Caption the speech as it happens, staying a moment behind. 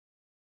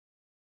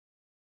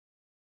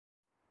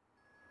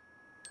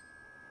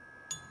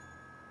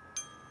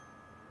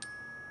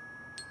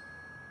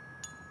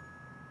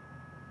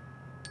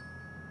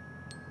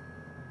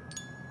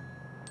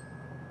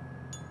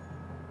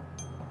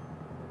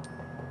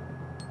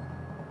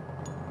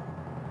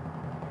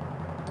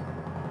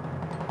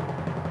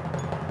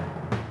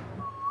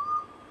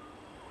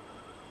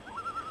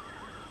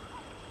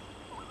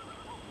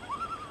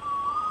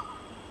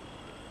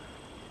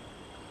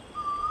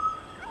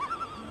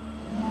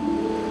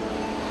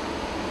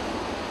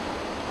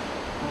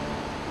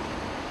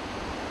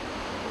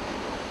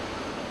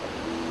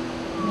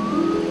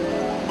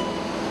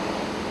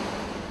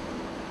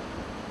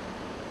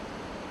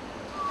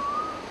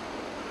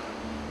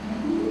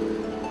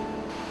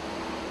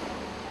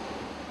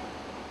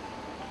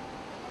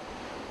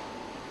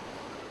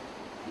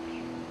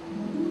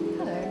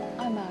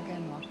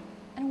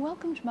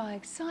Welcome to my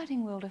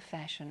exciting world of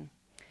fashion.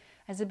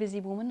 As a busy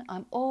woman,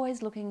 I'm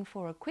always looking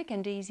for a quick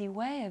and easy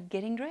way of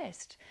getting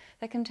dressed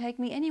that can take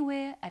me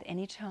anywhere at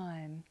any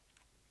time.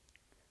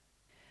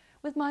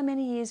 With my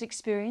many years'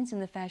 experience in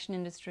the fashion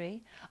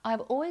industry,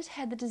 I've always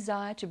had the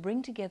desire to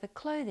bring together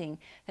clothing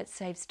that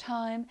saves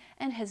time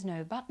and has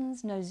no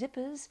buttons, no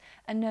zippers,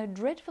 and no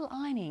dreadful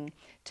ironing,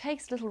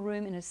 takes little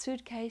room in a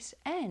suitcase,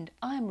 and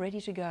I'm ready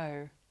to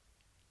go.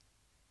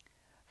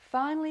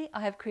 Finally,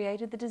 I have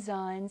created the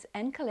designs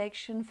and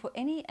collection for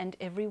any and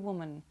every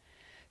woman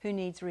who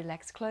needs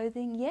relaxed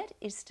clothing yet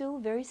is still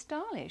very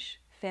stylish,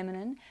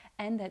 feminine,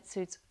 and that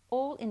suits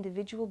all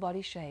individual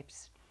body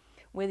shapes.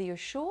 Whether you're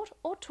short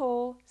or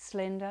tall,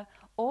 slender,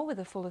 or with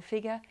a fuller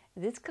figure,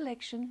 this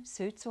collection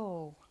suits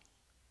all.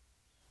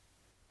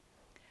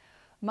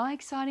 My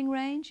exciting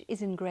range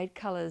is in great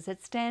colours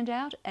that stand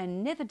out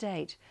and never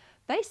date.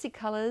 Basic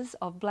colours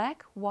of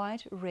black,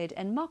 white, red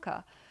and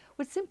mocha,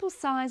 with simple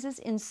sizes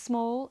in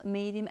small,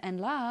 medium and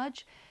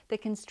large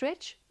that can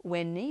stretch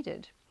when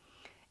needed.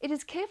 It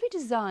is carefully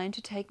designed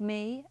to take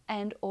me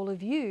and all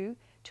of you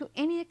to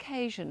any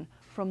occasion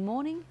from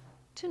morning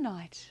to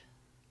night.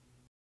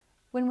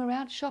 When we're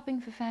out shopping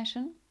for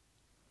fashion,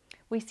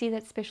 we see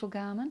that special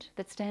garment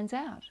that stands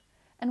out.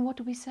 And what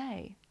do we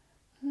say?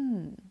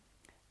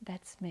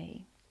 That's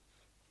me.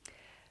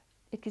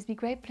 It gives me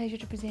great pleasure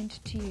to present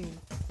to you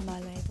my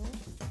label,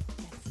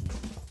 That's Me.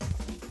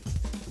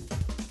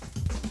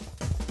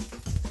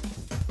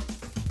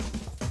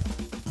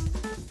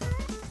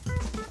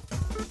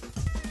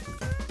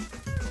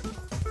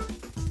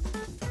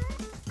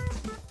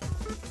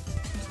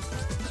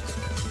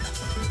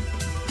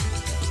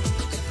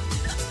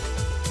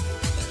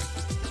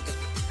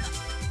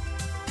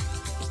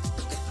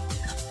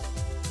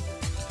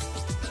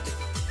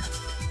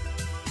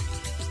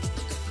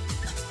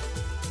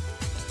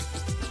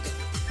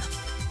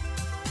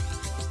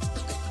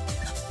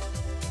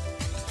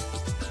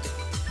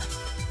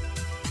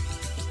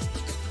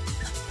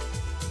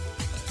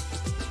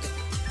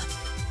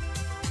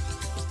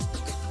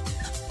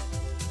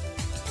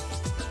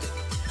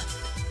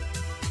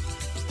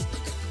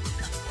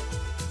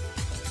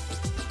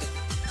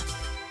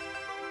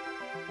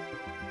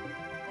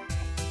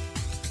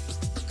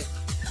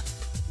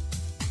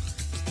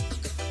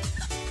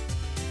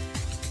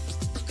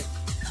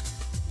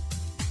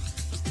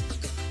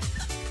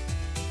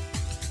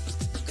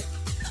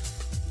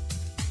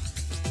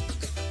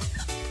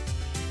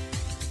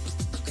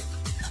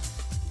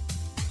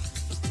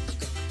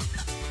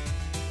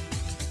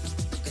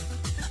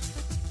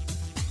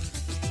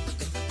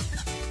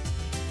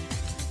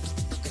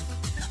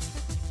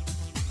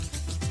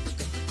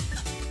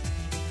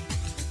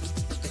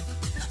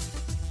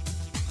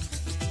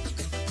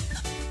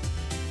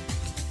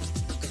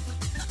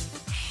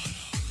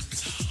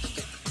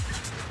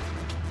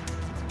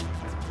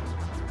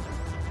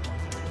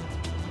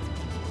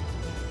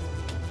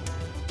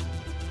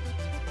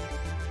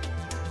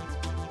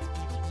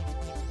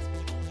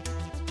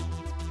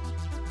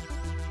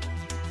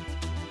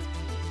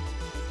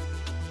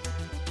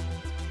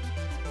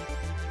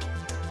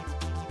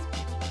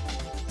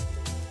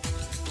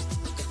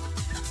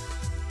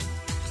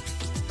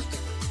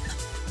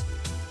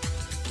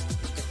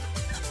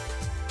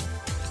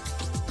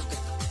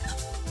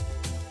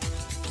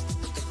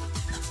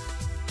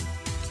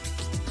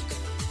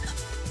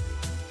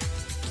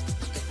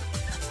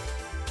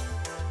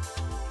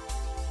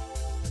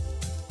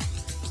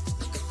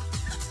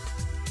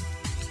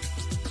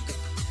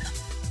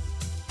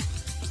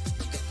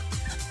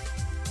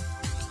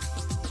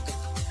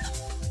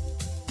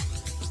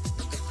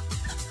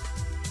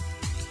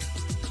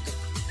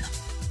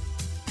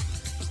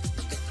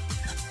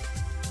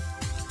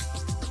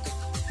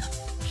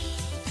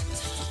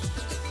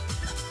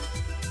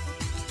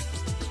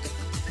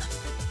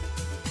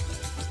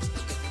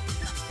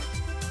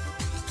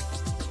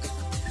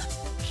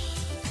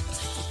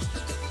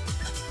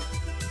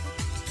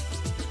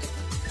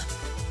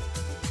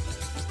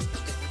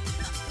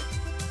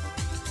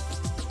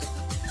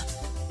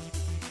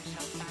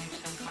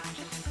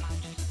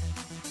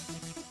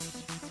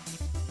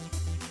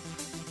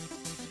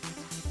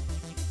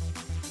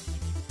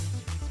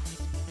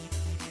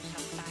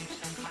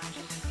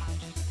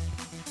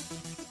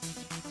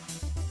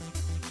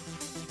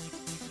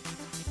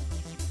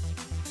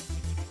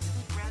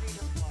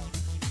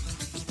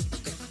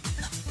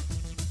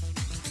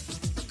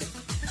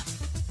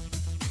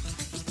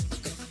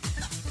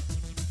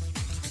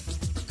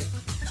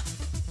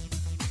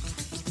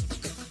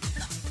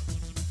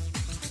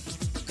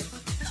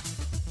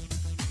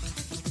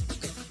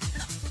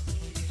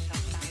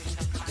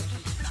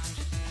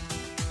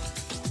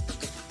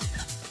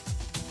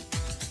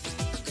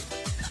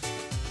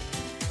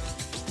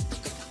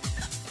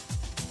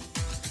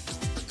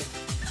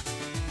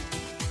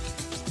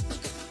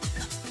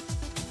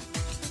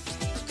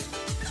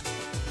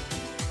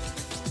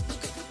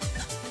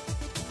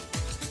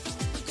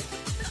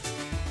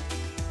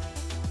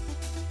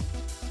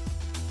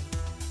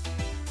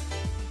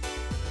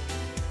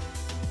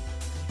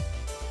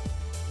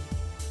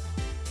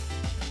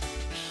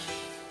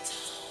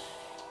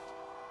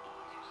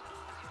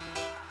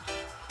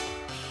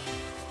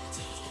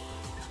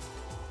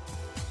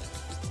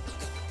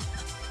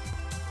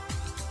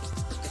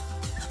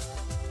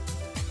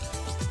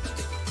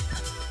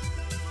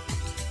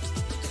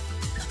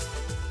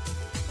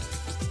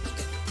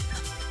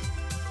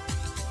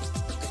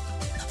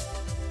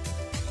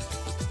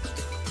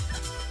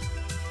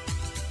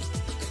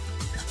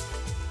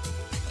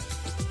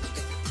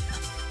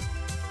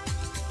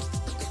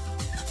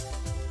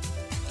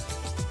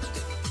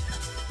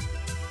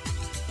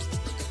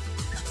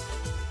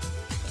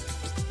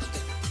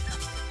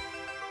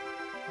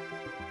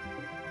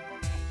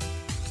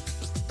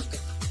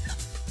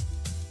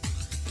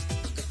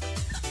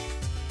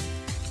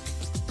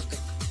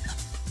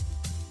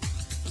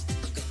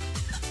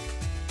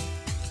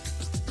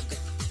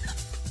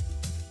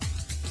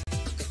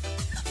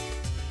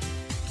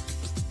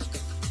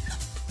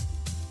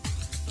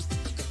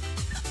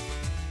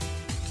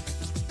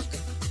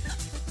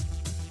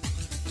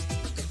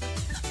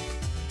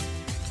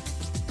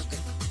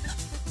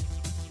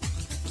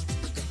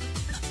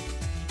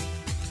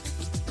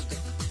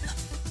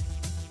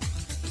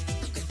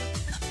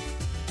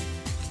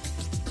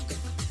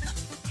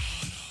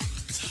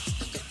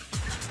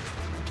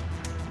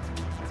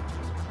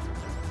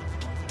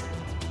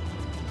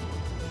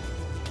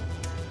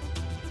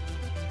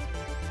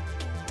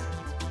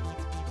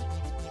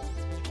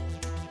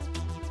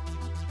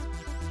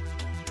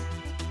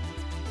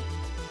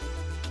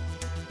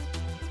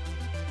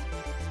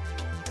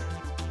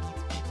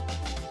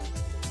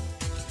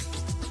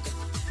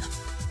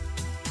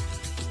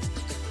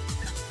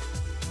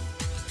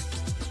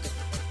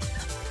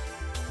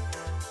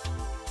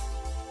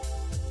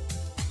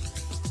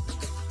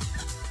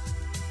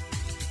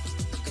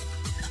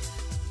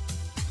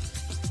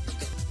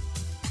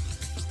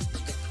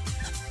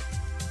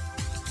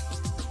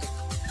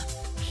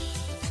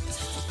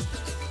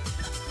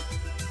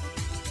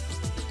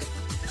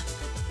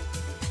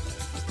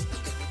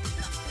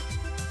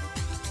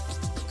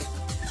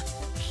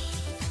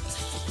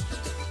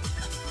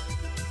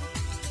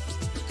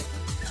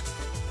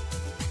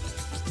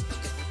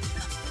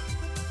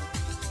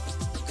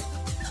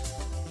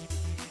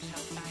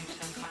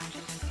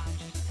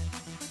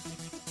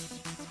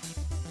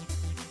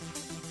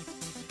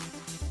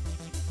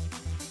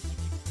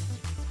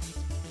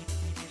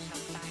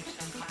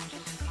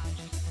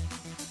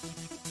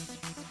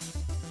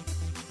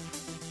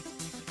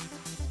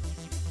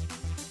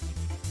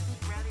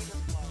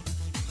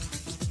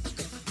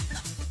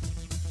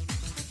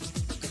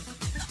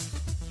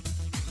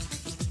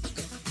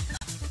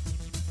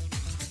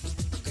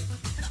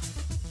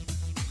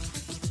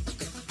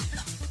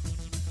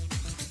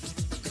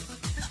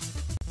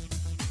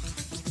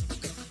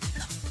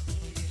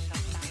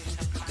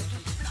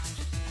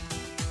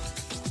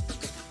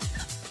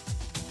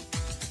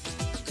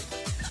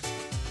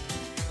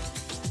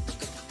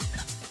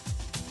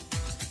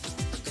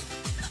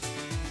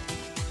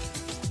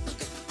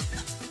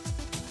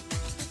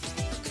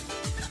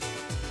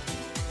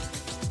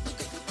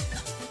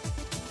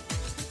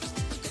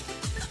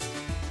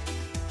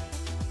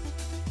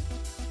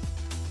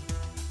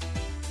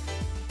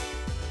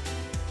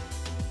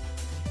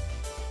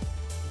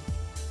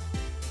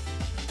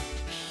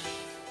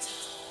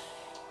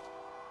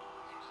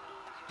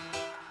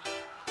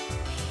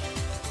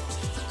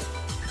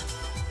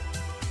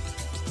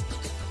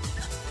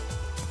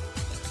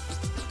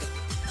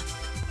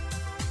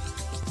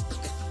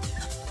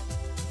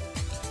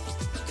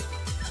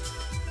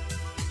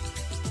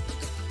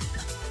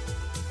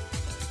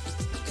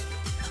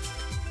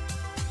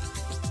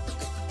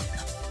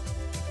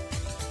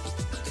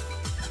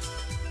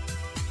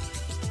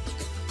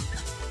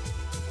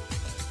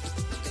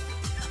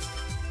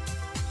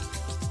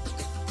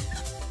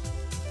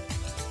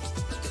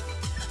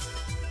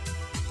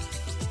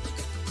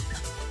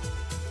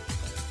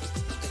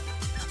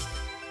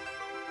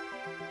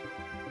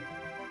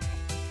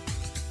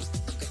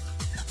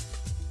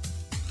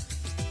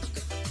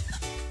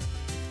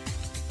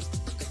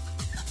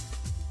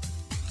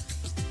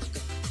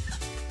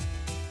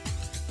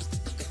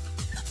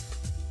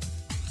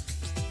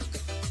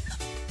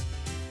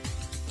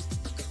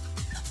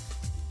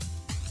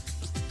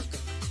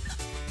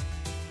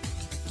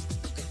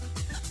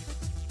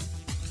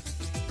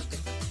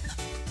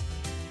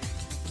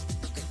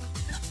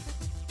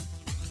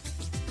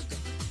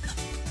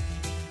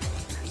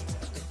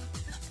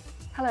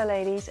 Hello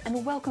ladies,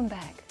 and welcome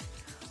back.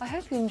 I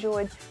hope you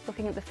enjoyed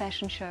looking at the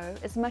fashion show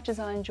as much as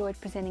I enjoyed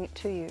presenting it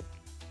to you.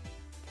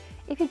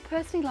 If you'd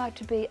personally like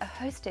to be a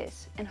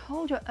hostess and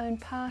hold your own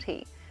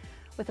party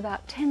with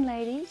about 10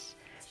 ladies,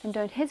 then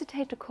don't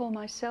hesitate to call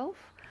myself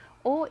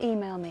or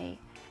email me,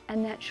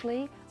 and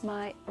naturally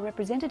my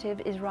representative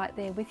is right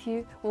there with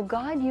you, will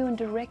guide you and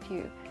direct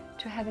you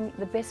to having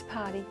the best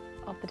party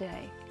of the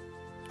day.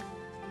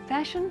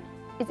 Fashion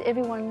is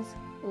everyone's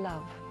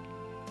love.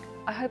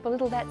 I hope a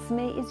little That's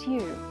Me is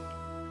you.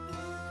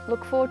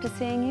 Look forward to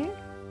seeing you.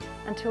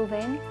 Until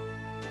then,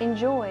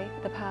 enjoy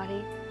the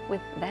party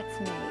with That's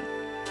Me.